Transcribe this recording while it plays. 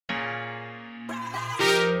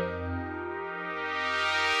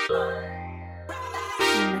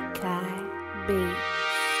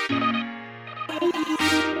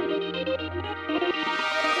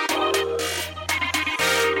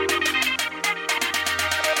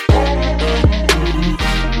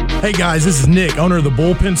Hey guys, this is Nick, owner of the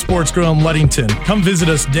Bullpen Sports Grill in Ludington. Come visit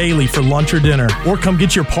us daily for lunch or dinner, or come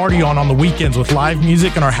get your party on the weekends with live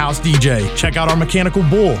music and our house DJ. Check out our Mechanical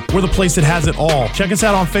Bull. We're the place that has it all. Check us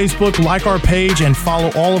out on Facebook, like our page, and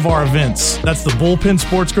follow all of our events. That's the Bullpen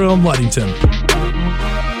Sports Grill in Ludington.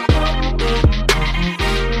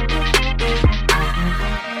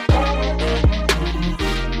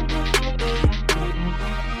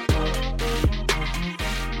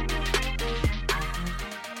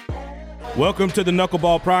 Welcome to the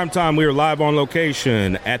Knuckleball Primetime. We are live on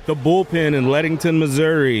location at the Bullpen in Ludington,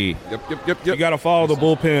 Missouri. Yep. You got to follow the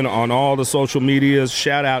Bullpen on all the social medias.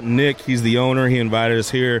 Shout out Nick. He's the owner. He invited us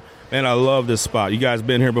here. Man, I love this spot. You guys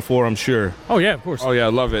been here before, I'm sure. Oh, yeah, of course. Oh, yeah, I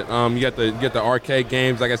love it. You get the arcade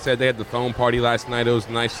games. Like I said, they had the phone party last night. It was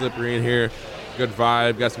nice, slippery in here. Good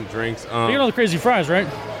vibe. Got some drinks. You got all the crazy fries, right?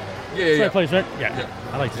 Yeah. That place, right? Yeah.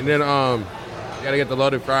 I like it. And then you got to get the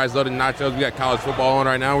loaded fries, loaded nachos. We got college football on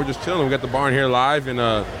right now. We're just chilling. We got the barn here live. And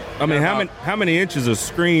how many inches of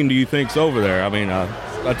screen do you think's over there? I mean,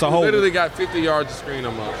 that's a whole. Literally got 50 yards of screen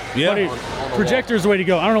on Yeah. on Projector's the way to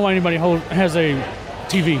go. I don't know why anybody has a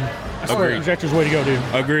TV. I swear, Agreed. projector's the way to go, dude.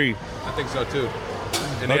 Agree. I think so too.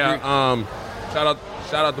 And shout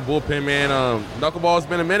out the Bullpen, man. Knuckleball's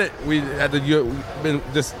been a minute. We've been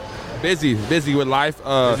just busy with life.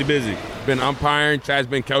 Busy. Been umpiring. Chad's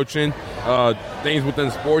been coaching. Things within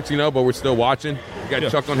sports, but we're still watching. We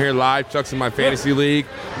got Chuck on here live. Chuck's in my fantasy league.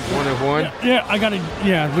 He's 1-1. Yeah, we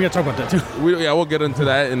got to talk about that too. We'll get into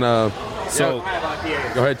that. And So,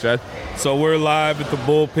 go ahead, Chad. So we're live at the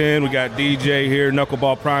Bullpen. We got DJ here,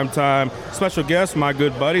 Knuckleball Primetime. Special guest, my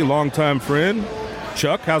good buddy, longtime friend,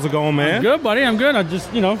 Chuck. How's it going, man? I'm good, buddy. I'm good. I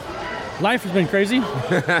just, life has been crazy.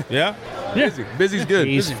 Yeah? Busy's good.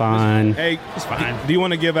 He's fine. Hey, It's fine. Do you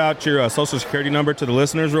want to give out your social security number to the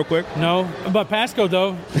listeners real quick? No, but passcode,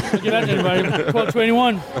 though. I'll give that to anybody.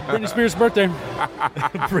 1221. Britney Spears' birthday.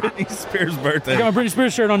 Britney Spears' birthday. I got my Britney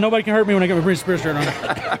Spears shirt on. Nobody can hurt me when I get my Britney Spears shirt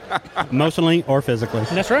on. Emotionally or physically.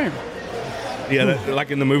 That's right. Yeah,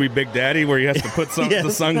 like in the movie Big Daddy where he has to put the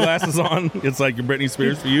sunglasses on. It's like Britney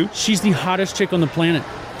Spears for you. She's the hottest chick on the planet.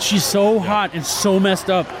 She's so hot and so messed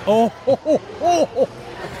up. Oh.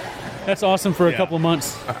 That's awesome for a couple of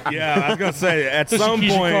months. Yeah, I was going to say, at some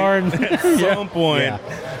point,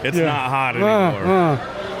 it's not hot anymore.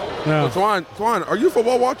 So, Twan, are you a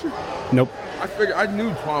football watcher? Nope. I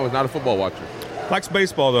knew Twan was not a football watcher. Likes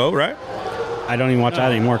baseball, though, right? I don't even watch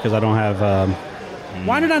that anymore because I don't have...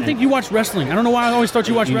 Why did I think you watched wrestling? I don't know why I always thought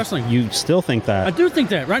you watched wrestling. You still think that? I do think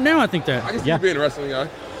that. Right now I think that. I can see you being a wrestling guy.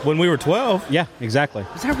 When we were 12. Yeah, exactly.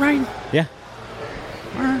 Is that right? Yeah.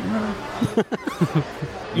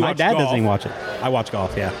 You My watch dad golf? doesn't even watch it. I watch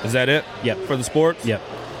golf, yeah. Is that it? Yep. For the sports? Yep.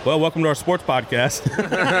 Well, welcome to our sports podcast.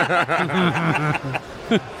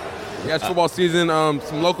 Yeah, it's football season.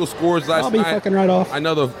 Some local scores last I'll be night. fucking right off. I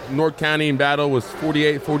know the North County battle was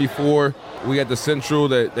 48-44. We got the Central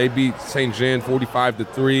that they beat St. Jean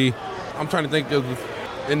 45-3. I'm trying to think of,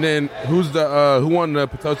 and then who won the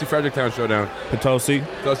Potosi-Fredericktown showdown? Potosi.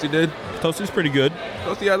 Potosi did. Potosi's pretty good.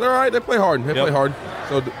 Potosi, yeah, they're all right. They play hard. Play hard.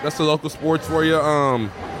 So that's the local sports for you.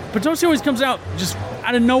 Potosi always comes out just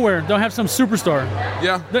out of nowhere. They'll have some superstar.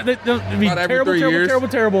 Yeah. They'll be About every 3 years.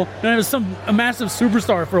 terrible. Then have a massive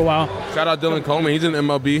superstar for a while. Shout out Dylan Coleman. He's in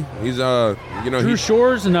MLB. He's Drew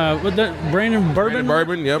Shores and Brandon Bourbon. Brandon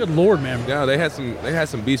Bourbon. Yep. Good Lord, man. Yeah, they had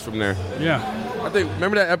some beasts from there. Yeah. I think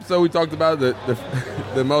remember that episode we talked about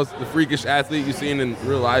the freakish athlete you've seen in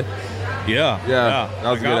real life. Yeah. That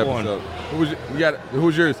was a good episode. Who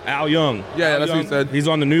was yours? Al Young. Yeah, Al that's Young. what he said. He's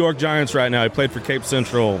on the New York Giants right now. He played for Cape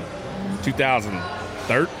Central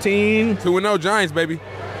 2013. 2-0 Giants, baby.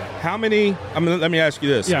 How many, let me ask you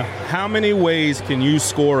this. Yeah. How many ways can you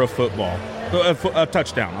score a football? A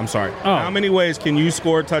touchdown, I'm sorry. Oh. How many ways can you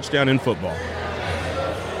score a touchdown in football?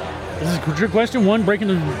 This is a trick question. One, breaking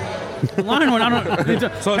the line. One, I don't.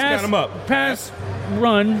 So let's count them up. Pass,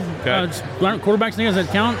 run. Okay. Quarterbacks, does that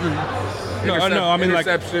count? No, I mean like.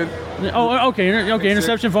 Interception. Okay.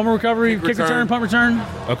 Interception, fumble recovery, kick return, punt return.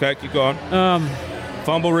 Okay, keep going.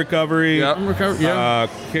 Fumble recovery. Yep.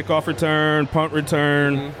 Kickoff return, punt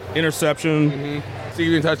return, interception.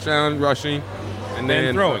 Receiving touchdown, rushing, and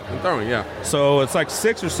then throwing. Yeah. So it's like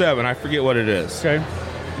 6 or 7. I forget what it is. Okay.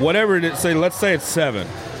 Whatever it is, let's say it's 7.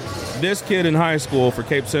 This kid in high school for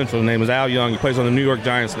Cape Central, his name is Al Young. He plays on the New York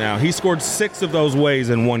Giants now. He scored 6 of those ways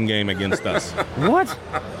in one game against us. What?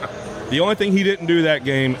 The only thing he didn't do that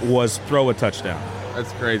game was throw a touchdown.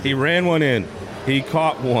 That's crazy. He ran one in. He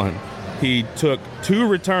caught one. He took 2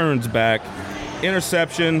 returns back.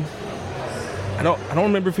 Interception. I don't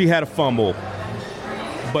remember if he had a fumble,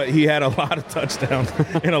 but he had a lot of touchdowns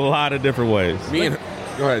in a lot of different ways.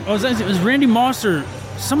 Go ahead. It was Randy Moss or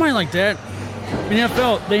somebody like that. In the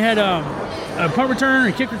NFL, they had a punt return,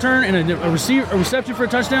 a kick return, and a reception for a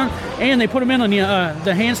touchdown, and they put him in on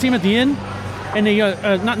the hands team at the end, and they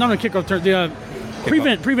not a kick return, the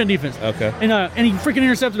prevent defense. Okay. And he freaking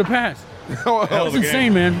intercepted a pass. Hell That was of a insane,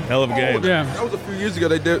 game. man. Hell of a game. Yeah. That was a few years ago.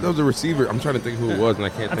 That was a receiver. I'm trying to think who it was, and I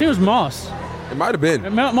can't. I think it was Moss. It might have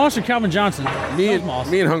been. Moss or Calvin Johnson. Me Moss.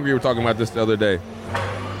 and Hungry were talking about this the other day.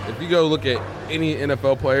 If you go look at any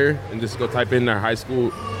NFL player and just go type in their high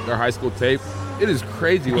school tape, it is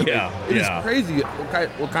crazy. It is crazy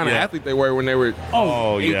what kind of athlete they were when they were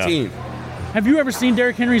 18. Have you ever seen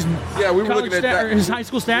Derrick Henry's we were looking at that. or his high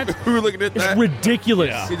school stats? We were looking at that. It's ridiculous.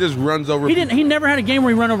 Yeah. He just runs over. He never had a game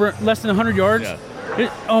where he run over less than 100 yards. Yeah.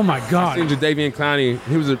 Oh my God. I've seen Jadeveon Clowney.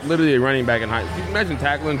 He was literally a running back in high. Can you imagine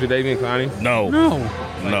tackling Jadeveon Clowney? No.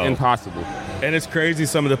 Impossible. And it's crazy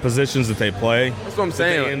some of the positions that they play. That's what I'm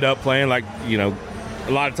saying. They end up playing a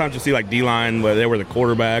lot of times you see like D-line where they were the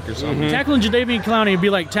quarterback or something. Tackling Jadeveon Clowney would be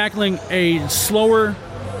like tackling a slower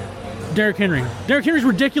Derrick Henry. Derrick Henry's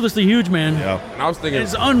ridiculously huge, man. Yeah. And I was thinking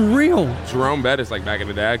It's unreal. Jerome Bettis, like back in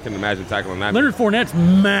the day. I can imagine tackling that. Leonard Fournette's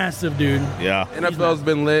massive, dude. Yeah. NFL's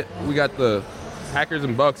been lit. We got the Packers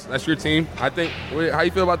and Bucks. That's your team. I think. How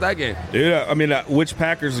you feel about that game? Dude, I mean, which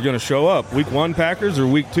Packers are going to show up? Week 1 Packers or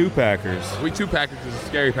Week 2 Packers? Week 2 Packers is a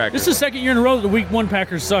scary Packers. This is the second year in a row that the Week 1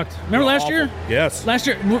 Packers sucked. Remember last year? Yes. Last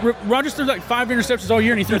year, Rodgers threw like 5 interceptions all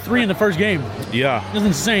year, and he threw 3 in the first game. Yeah. It was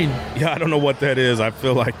insane. Yeah, I don't know what that is. I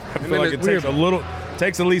feel like it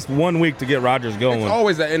takes at least 1 week to get Rodgers going. It's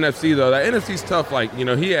always that NFC though. That NFC's tough. Like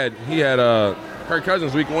he had Kirk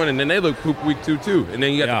Cousins week 1, and then they look poop week 2 too. And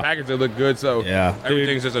then you got the Packers that look good. So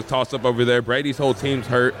everything's just a toss up over there. Brady's whole team's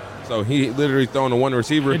hurt, so he literally throwing to one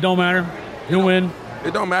receiver. It don't matter. He'll win.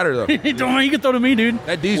 It don't matter though. It don't matter. You can throw to me, dude.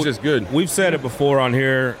 That D's just good. We've said it before on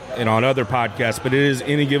here and on other podcasts, but it is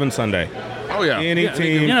any given Sunday. Oh yeah. Any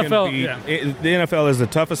team the NFL, can beat. The NFL is the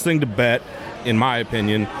toughest thing to bet, in my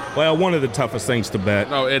opinion. Well, one of the toughest things to bet.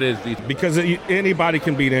 No, it is. Because anybody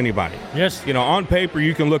can beat anybody. Yes. On paper,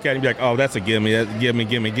 you can look at it and be like, oh, that's a gimme,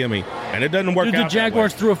 gimme. And it doesn't work out. Dude, the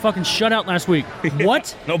Jaguars that way. threw a fucking shutout last week.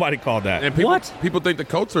 What? Nobody called that. And people, What? People think the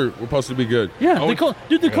Colts were supposed to be good. Yeah,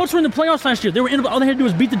 the Colts were in the playoffs last year. They were all they had to do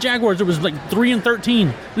was beat the Jaguars. It was like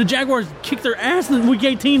 3-13. The Jaguars kicked their ass in week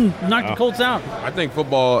 18, knocked the Colts out. I think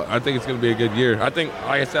football. I think it's going to be a good year. I think,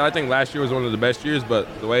 like I said, I think last year was one of the best years.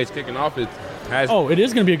 But the way it's kicking off, it has. Oh, it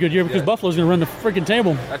is going to be a good year because Buffalo's going to run the freaking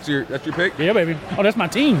table. That's your pick. Yeah, baby. Oh, that's my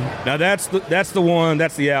team. Now that's the one.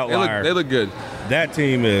 That's the outlier. They look good. That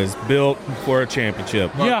team is built for a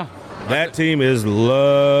championship. Yeah. That team is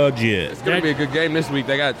legit. It's going to be a good game this week.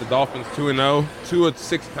 They got the Dolphins 2-0, 2 of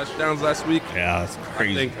 6 touchdowns last week. Yeah, that's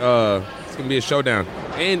crazy. I think it's going to be a showdown.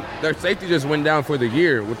 And their safety just went down for the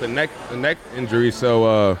year with the neck injury.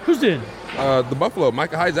 So Who's did? the Buffalo,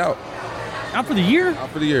 Micah Hyde's out For the year?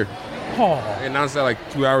 for the year. Oh. They announced that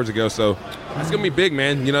like 2 hours ago. So it's going to be big,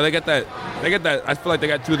 man. They got that. I feel like they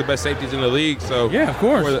got 2 of the best safeties in the league. So Yeah, of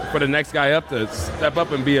course. For the next guy up to step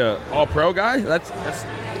up and be a all-pro guy, that's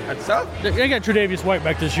tough. They got Tre'Davious White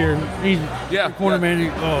back this year. He's corner man.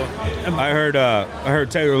 I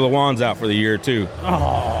heard Taylor Lewan's out for the year too.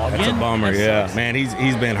 Oh, That's a bummer. That sucks. Man,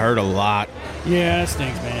 he's been hurt a lot. Yeah, that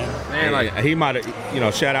stinks, man. Man, He might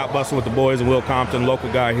have, shout out Bustin' with the Boys and Will Compton,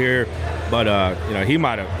 local guy here, but he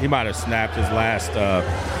might have snapped his last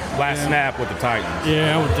snap with the Titans.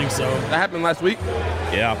 Yeah, I would think so. that happened last week.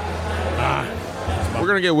 Yeah. We're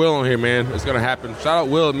going to get Will on here, man. It's going to happen. Shout out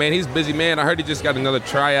Will, man. He's a busy man. I heard he just got another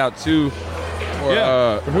tryout, too.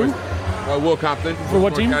 For who? Will Compton. For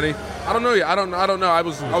what team? County. I don't know yet. I don't know. I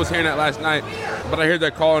was hearing that last night, but I heard they're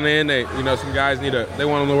calling in. Some guys they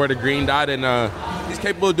want to know where the green dot, and he's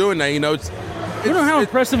capable of doing that. You know how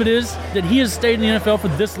impressive it is that he has stayed in the NFL for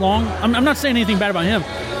this long? I'm not saying anything bad about him.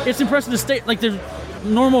 It's impressive to stay, like the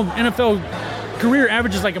normal NFL career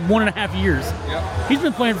average is like 1.5 years. Yep. He's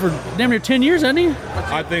been playing for damn near 10 years, hasn't he?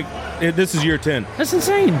 I think this is year 10. That's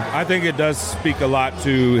insane. I think it does speak a lot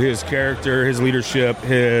to his character, his leadership,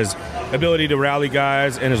 his ability to rally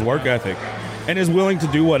guys, and his work ethic, and is willing to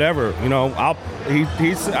do whatever. I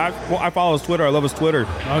follow his Twitter. I love his Twitter.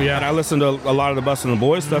 Oh yeah. And I listen to a lot of the Bustin' the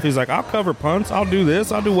Boys stuff. He's like, I'll cover punts. I'll do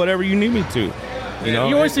this. I'll do whatever you need me to. He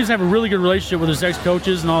always seems to have a really good relationship with his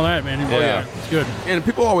ex-coaches and all that, man. Yeah. It's good. And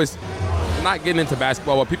people always, not getting into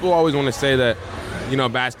basketball, but people always want to say that,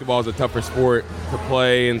 basketball is a tougher sport to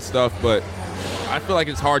play and stuff, but I feel like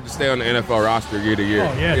it's hard to stay on the NFL roster year to year.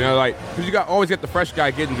 Oh, yeah. You know, like, because you always get the fresh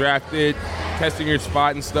guy getting drafted, testing your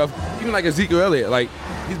spot and stuff. Even like Ezekiel Elliott, like,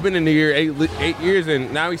 he's been in the year 8 years,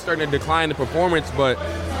 and now he's starting to decline in performance, but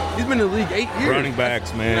he's been in the league 8 years. Running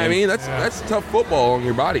backs, man. You know what I mean? That's tough football on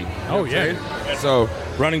your body. You know Oh, what I'm yeah. saying? So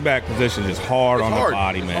running back position is hard on the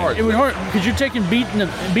body, It's man. hard. It was hard because you're taking beating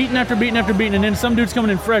after beating after beating, and then some dude's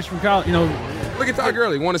coming in fresh from college. You know, look at Todd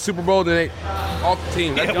Gurley, won a Super Bowl, then they off the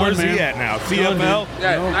team. That's Yeah, where's man. he at now? Done, CFL? dude.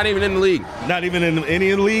 yeah, No. not even in the league. Not even in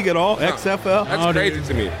any league at all? No. XFL? That's Oh, crazy dude.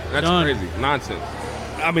 to me. That's Done. crazy. Nonsense.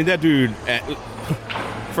 I mean, that dude,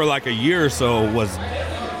 for like a year or so, was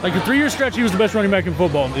like a 3-year stretch, he was the best running back in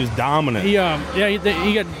football. he was dominant. He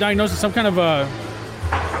he got diagnosed with some kind of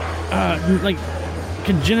like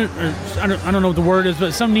congenital, or I don't know what the word is,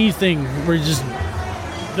 but some knee thing where he just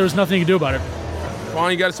there was nothing he could do about it. Vaughn,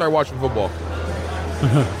 you got to start watching football.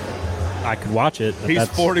 I could watch it. But He's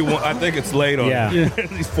that's, 41. I think it's late on Yeah. him.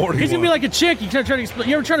 He's 41. He's gonna be like a chick. You ever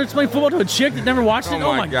try to explain football to a chick that never watched it? Oh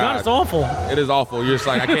Oh my my god, God. it's awful. It is awful. You're just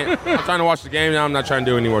like, I can't. I'm trying to watch the game now. I'm not trying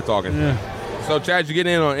to do any more talking. Yeah. So, Chad, you get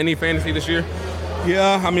in on any fantasy this year?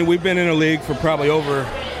 Yeah, I mean, we've been in a league for probably over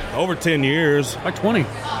 10 years. Like 20.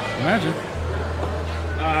 Imagine.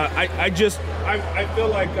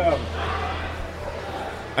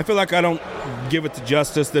 I feel like I don't give it the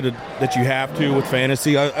justice that you have to with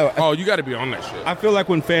fantasy. Oh, you got to be on that shit. I feel like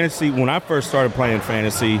when I first started playing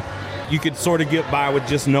fantasy, you could sort of get by with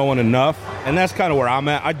just knowing enough, and that's kind of where I'm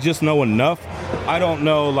at. I just know enough. I don't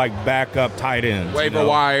know like backup tight ends, Waiver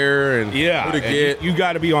wire and Yeah, who to and get. you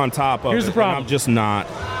got to be on top of Here's it. the problem. And I'm just not.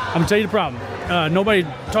 I'm gonna tell you the problem. Nobody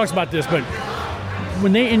talks about this, but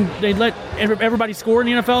when they let everybody score in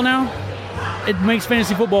the NFL now, it makes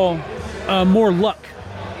fantasy football more luck.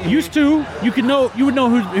 Used to, you would know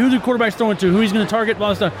who the quarterback's throwing to, who he's going to target, all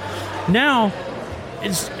that stuff. Now,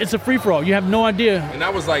 it's a free for all. You have no idea. And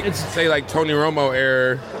that was like, It's- say, like Tony Romo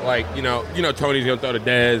era. Like, you know, Tony's gonna throw to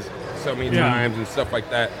Dez so many Yeah. times and stuff like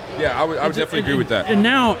that. Yeah, I would definitely agree with that. And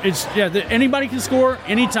now anybody can score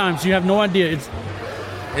anytime, so you have no idea.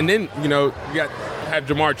 And then, you have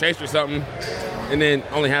Jamar Chase or something, and then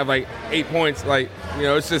only have like 8 points. Like,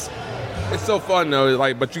 it's so fun though.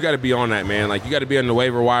 Like, but you got to be on that, man. Like, you got to be on the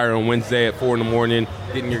waiver wire on Wednesday at 4 a.m,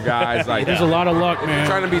 getting your guys. Like, There's a lot of luck, if man. you're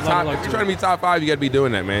trying to be A lot of top, luck if to you're trying it. to be top 5, you got to be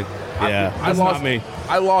doing that, man. Yeah, I that's lost, not me.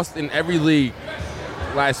 I lost in every league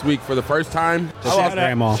last week for the first time. I lost.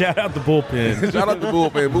 Grandma. Shout out the bullpen. Shout out the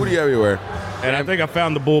bullpen, booty everywhere. And I think I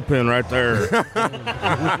found the bullpen right there.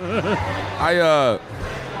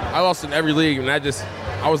 I lost in every league, and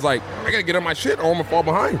I was like, I gotta get on my shit, or I'm gonna fall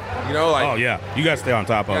behind. Oh yeah, you got to stay on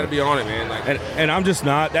top of gotta it. be on it, man. Like, And I'm just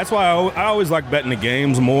not. That's why I always like betting the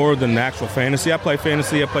games more than the actual fantasy. I play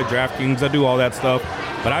fantasy, I play DraftKings, I do all that stuff.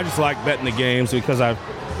 But I just like betting the games because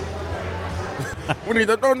we need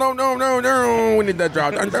that. No. We need that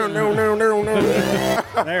drop. No.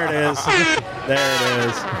 There it is. There it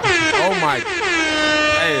is. Oh my.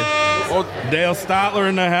 Hey, well, Dale Stotler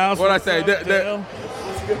in the house. what I say?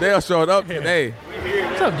 Dale showed up today.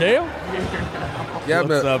 What's up, Dale? Yeah, What's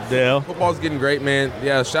but up, Dale? football's getting great, man.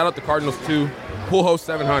 Yeah, shout out the Cardinals too. Pool host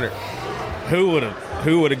 700. Who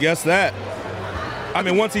would have guessed that? I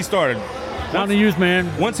mean, once he started Mountain Youth, man.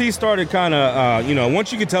 kind of,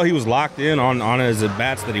 once you could tell he was locked in on his at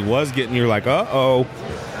bats that he was getting, you're like, uh-oh.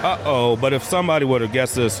 But if somebody would have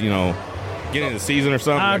guessed this, getting into the season or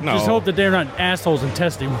something, I like, no. just hope that they're not assholes and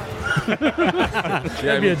test him.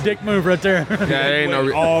 That'd be a dick move right there. Yeah, ain't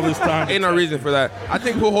no, all this time. ain't no reason for that. I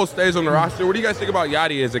think Pool host stays on the roster. What do you guys think about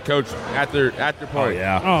Yachty as a coach after Oh point?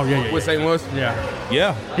 yeah, Oh, yeah. With St. Louis? Yeah.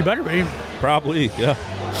 yeah, He better be. probably, yeah,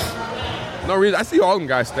 No reason. I see all them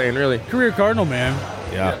guys staying, really. Career Cardinal, man.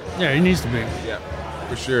 yeah. Yeah, he needs to be. Yeah,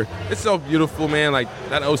 for sure. It's so beautiful, man. Like,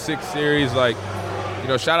 that 06 series, like,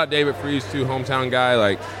 shout out David Freese, too, hometown guy.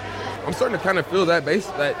 Like, I'm starting to kind of feel that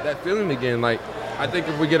feeling again. Like, I think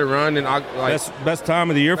if we get a run in Best time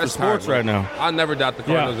of the year for best sports time, right man. now. I'll never doubt the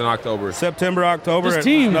Cardinals in October. September, October, This and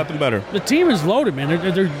team- nothing better. The team is loaded, man.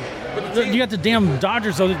 You got the damn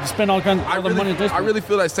Dodgers, so they spend all the money at this I point. really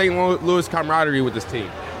feel that St. Louis camaraderie with this team.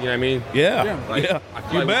 You know what I mean? Yeah, Like, yeah. I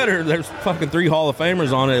feel You like- better. There's fucking 3 Hall of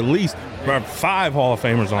Famers on it, at least. Or 5 Hall of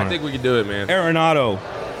Famers on I it. think we can do it, man. Arenado,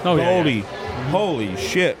 Oh, yeah, Goldie. Holy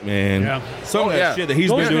shit, man. Yeah. Some of that yeah. shit that he's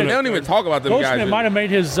Goldschmidt, been doing. They don't even talk about them guys. Goldschmidt might have made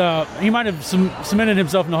his. He might have cemented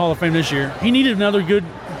himself in the Hall of Fame this year. He needed another good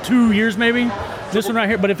 2 years, maybe. This one right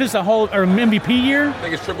here. But if it's a Hall or MVP year, I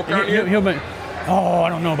think it's triple crown he'll, year. he'll be. Oh, I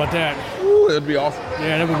don't know about that. Ooh, it'd be awesome.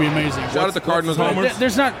 Yeah, that would be amazing. Shout out to Cardinals. what's homers.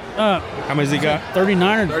 There's not How many's he got?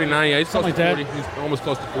 39 or 39, yeah, he's close Something to like 40. that. He's almost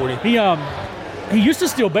close to 40. He used to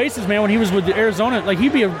steal bases, man, when he was with Arizona. Like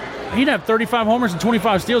he'd be he'd have 35 homers and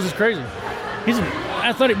 25 steals. It's crazy. He's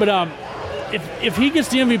athletic, but if he gets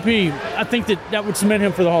the MVP, I think that would cement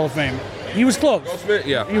him for the Hall of Fame. He was close.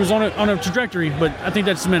 Yeah. He was on a trajectory, but I think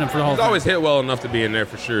that cemented him for the Hall of Fame. He's always hit well enough to be in there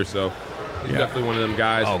for sure, so he's definitely one of them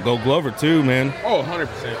guys. Oh, go Glover too, man. Oh,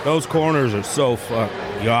 100%. Those corners are so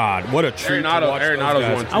God, what a treat to watch those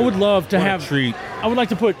guys. one too. I would love to What a have. treat. I would like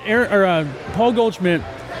to put Paul Goldschmidt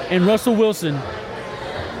and Russell Wilson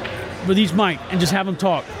with each mic and just have them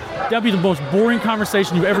talk. That'd be the most boring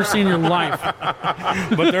conversation you've ever seen in your life.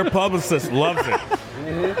 But their publicist loves it.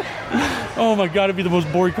 Oh my God, it'd be the most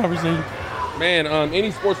boring conversation. Man,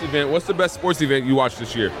 any sports event, what's the best sports event you watched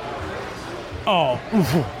this year? Oh,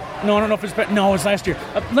 no, I don't know if it's no, it's last year.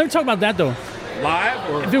 Let me talk about that though. Live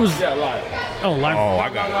or? If it was, Yeah, live. oh, live. Oh, I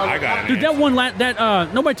got it. Dude, that one,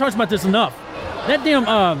 nobody talks about this enough. That damn,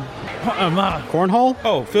 Cornhole?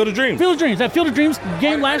 Oh, Field of Dreams. Field of Dreams. That Field of Dreams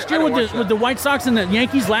game last year didn't watch with the White Sox and the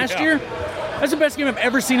Yankees last year. That's the best game I've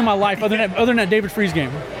ever seen in my life, other than that David Freese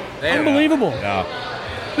game. Damn. Unbelievable. Yeah.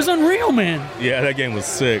 It was unreal, man. Yeah, that game was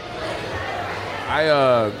sick.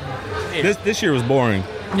 This year was boring.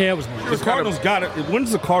 Yeah, it was. The Cardinals got it.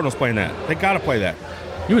 When's the Cardinals playing that? They got to play that.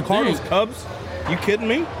 You would Cardinals, think. Cubs? You kidding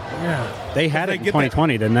me? Yeah. They had They it in get that-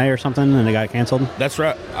 2020, didn't they, or something, and they got canceled? That's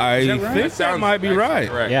right. I think that might be right.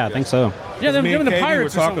 Correct. Yeah, I think so. Yeah, them Me and and the Katie were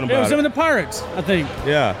Pirates. talking It about was them it. and the Pirates, I think.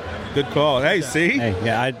 Yeah. Good call. Hey, see? Hey,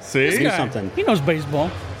 yeah, I See? see Guy, something. He knows baseball.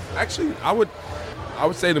 Actually, I would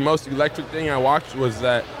say the most electric thing I watched was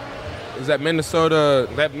that Minnesota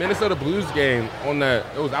Blues game on that.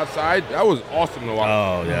 It was outside. That was awesome to watch.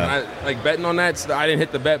 Oh, yeah. Like betting on that. I didn't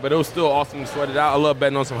hit the bet, but it was still awesome to sweat it out. I love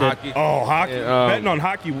betting on some hockey. Oh, hockey. And, Betting on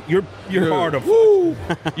hockey, your dude, heart of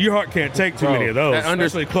your heart can't take too Bro, many of those. that under-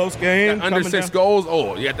 Especially close game. Under coming 6 down. goals.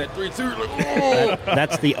 Oh, you got that 3-2. Like, oh.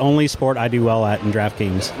 That's the only sport I do well at in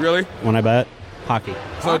DraftKings. Really? When I bet, hockey.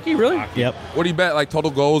 Hockey, really? Yep. What do you bet? Like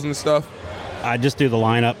total goals and stuff? I just do the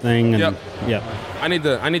lineup thing. And, Yep. I need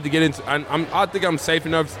to get into. I think I'm safe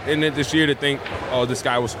enough in it this year to think, oh, this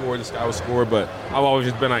guy will score. But I've always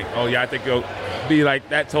just been like, oh yeah, I think it'll be like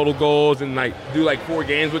that total goals and like do like 4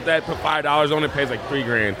 games with that. Put $5 on it, pays like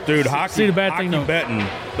 $3,000. Dude, hockey, See the bad hockey thing, though. betting,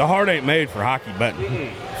 the heart ain't made for hockey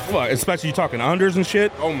betting. Fuck, especially you talking unders and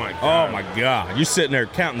shit. Oh my god. Oh my God. You're sitting there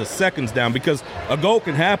counting the seconds down because a goal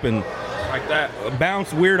can happen. Like that. A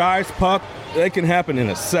bounce, weird ice, puck, it can happen in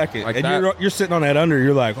a second. Like and that. you're sitting on that under,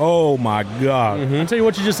 you're like, oh my God. I'll tell you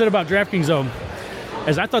what you just said about DraftKings, though.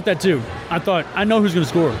 As I thought that too. I thought, I know who's going to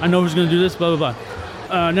score. I know who's going to do this, blah, blah,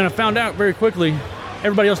 blah. And then I found out very quickly,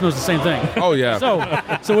 everybody else knows the same thing. Oh yeah.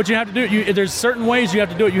 So what you have to do, there's certain ways you have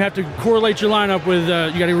to do it. You have to correlate your lineup with,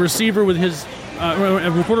 you got a receiver with his,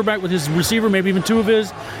 a quarterback with his receiver, maybe even 2 of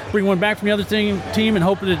his, bring one back from the other team and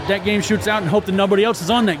hope that game shoots out and hope that nobody else is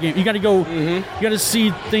on that game. You got to go, you got to see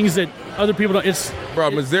things that other people don't.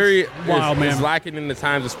 Missouri wild, man. is lacking in the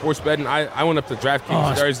times of sports betting. I went up to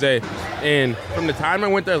DraftKings Thursday, and from the time I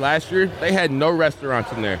went there last year, they had no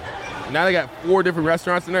restaurants in there. Now they got 4 different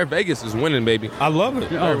restaurants in there. Vegas is winning, baby. I love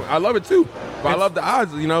it. I love it too. But I love the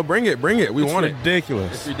odds. Bring it. We want it.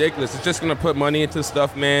 Ridiculous. It's ridiculous. It's just gonna put money into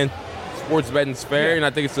stuff, man. Sports betting's fair, and I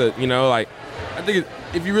think it's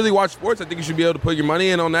if you really watch sports, I think you should be able to put your money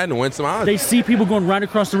in on that and win some odds. They see people going right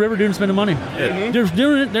across the river doing spending money. They're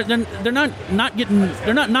doing it. They're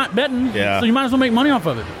not betting. Yeah. So you might as well make money off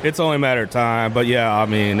of it. It's only a matter of time. But yeah, I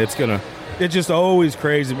mean, it's just always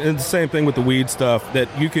crazy. And the same thing with the weed stuff, that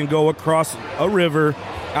you can go across a river.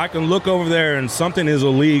 I can look over there and something is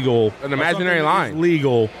illegal. An imaginary line. Is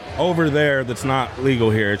legal over there that's not legal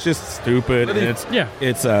here. It's just stupid. And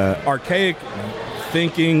it's archaic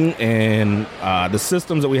thinking, and the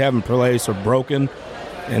systems that we have in place are broken.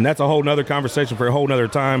 And that's a whole nother conversation for a whole nother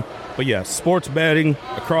time. But yeah, sports betting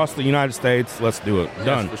across the United States, let's do it.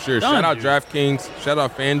 Done. Yes, for sure. Done. Shout out DraftKings. Shout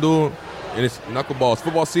out FanDuel. And it's Knuckleball. It's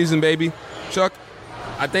football season, baby. Chuck,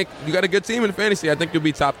 I think you got a good team in fantasy. I think you'll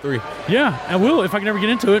be top 3. Yeah, I will if I can ever get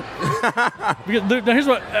into it. Because here's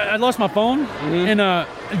what I lost my phone and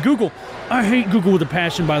Google. I hate Google with a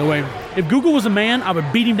passion, by the way. If Google was a man, I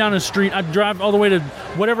would beat him down the street. I'd drive all the way to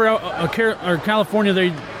whatever or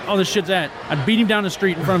California all this shit's at. I'd beat him down the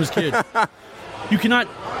street in front of his kid. You cannot.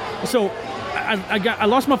 So I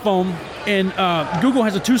lost my phone, and Google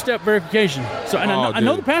has a 2-step verification. So I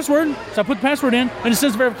know the password, so I put the password in, and it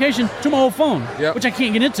says verification to my whole phone, which I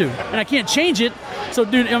can't get into, and I can't change it. So,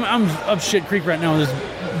 dude, I'm up shit creek right now with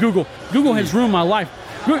this Google. Google has ruined my life.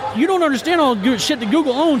 You don't understand all the shit that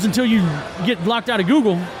Google owns until you get locked out of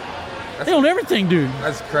Google. They own everything, dude.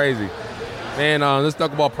 That's crazy. Man, this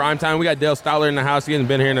Knuckleball prime time. We got Dale Stowler in the house. He hasn't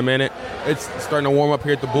been here in a minute. It's starting to warm up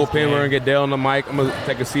here at the bullpen. We're going to get Dale on the mic. I'm going to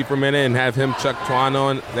take a seat for a minute and have him Chuck Twan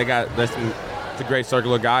on. It's a great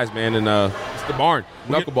circle of guys, man. And it's the barn.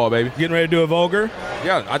 Knuckleball, baby. Getting ready to do a Vulgar?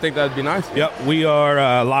 Yeah, I think that'd be nice. Yep, we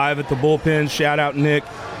are live at the Bullpen. Shout out Nick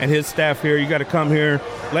and his staff here. You got to come here.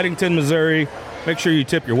 Leadington, Missouri. Make sure you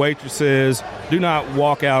tip your waitresses. Do not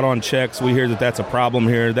walk out on checks. We hear that that's a problem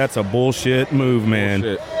here. That's a bullshit move, man.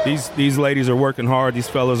 Bullshit. These ladies are working hard. These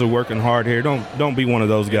fellas are working hard here. Don't be one of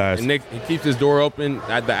those guys. And Nick, he keeps his door open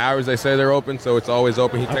at the hours they say they're open, so it's always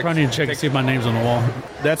open. I probably need to check and see if my name's on the wall.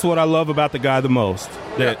 That's what I love about the guy the most.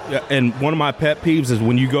 And one of my pet peeves is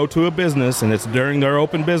when you go to a business and it's during their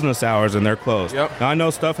open business hours and they're closed. Yep. Now, I know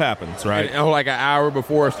stuff happens, right? And like an hour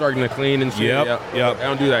before starting to clean and shit. Yep. I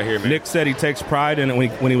don't do that here, man. Nick said he takes pride in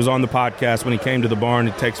it when he was on the podcast, when he came to the barn.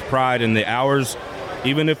 He takes pride in the hours,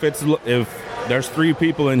 even if there's 3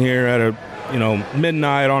 people in here at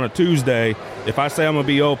midnight on a Tuesday. If I say I'm gonna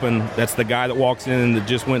be open, that's the guy that walks in that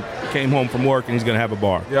just came home from work and he's gonna have a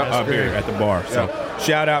bar up here at the bar. So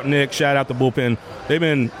shout out Nick, shout out the Bullpen. They've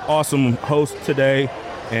been awesome hosts today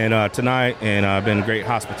and tonight, and been great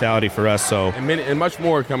hospitality for us. So and much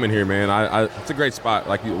more coming here, man. It's a great spot.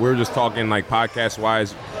 Like we were just talking, like podcast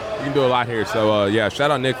wise, you can do a lot here. So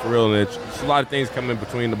shout out Nick for real. And it's a lot of things coming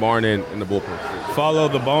between the barn and the Bullpen. Follow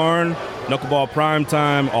the barn, Knuckleball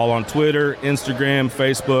Primetime, all on Twitter, Instagram,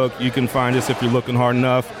 Facebook. You can find us if you're looking hard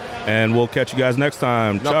enough, and we'll catch you guys next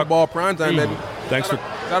time. Knuckleball Primetime, baby. Thanks shout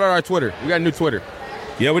out our Twitter. We got a new Twitter.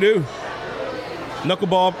 Yeah, we do.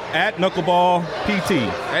 Knuckleball at Knuckleball PT.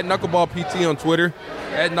 At Knuckleball PT on Twitter.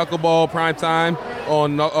 At Knuckleball Primetime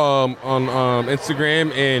on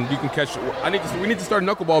Instagram, and you can catch. We need to start a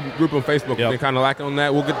Knuckleball group on Facebook. We've been kind of lacking on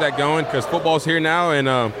that. We'll get that going because football's here now, and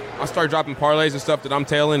I'll start dropping parlays and stuff that I'm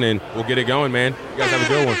tailing, and we'll get it going, man. You guys have a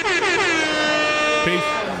good one.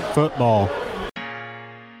 Peace. Football.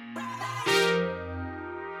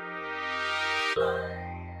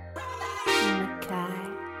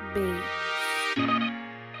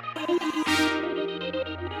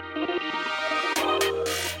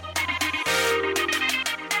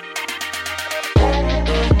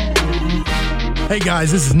 Hey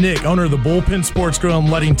guys, this is Nick, owner of the Bullpen Sports Grill in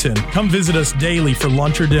Leadington. Come visit us daily for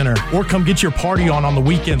lunch or dinner, or come get your party on the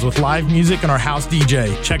weekends with live music and our house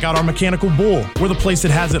DJ. Check out our Mechanical Bull. We're the place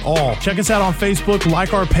that has it all. Check us out on Facebook,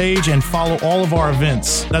 like our page, and follow all of our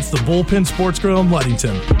events. That's the Bullpen Sports Grill in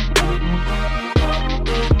Leadington.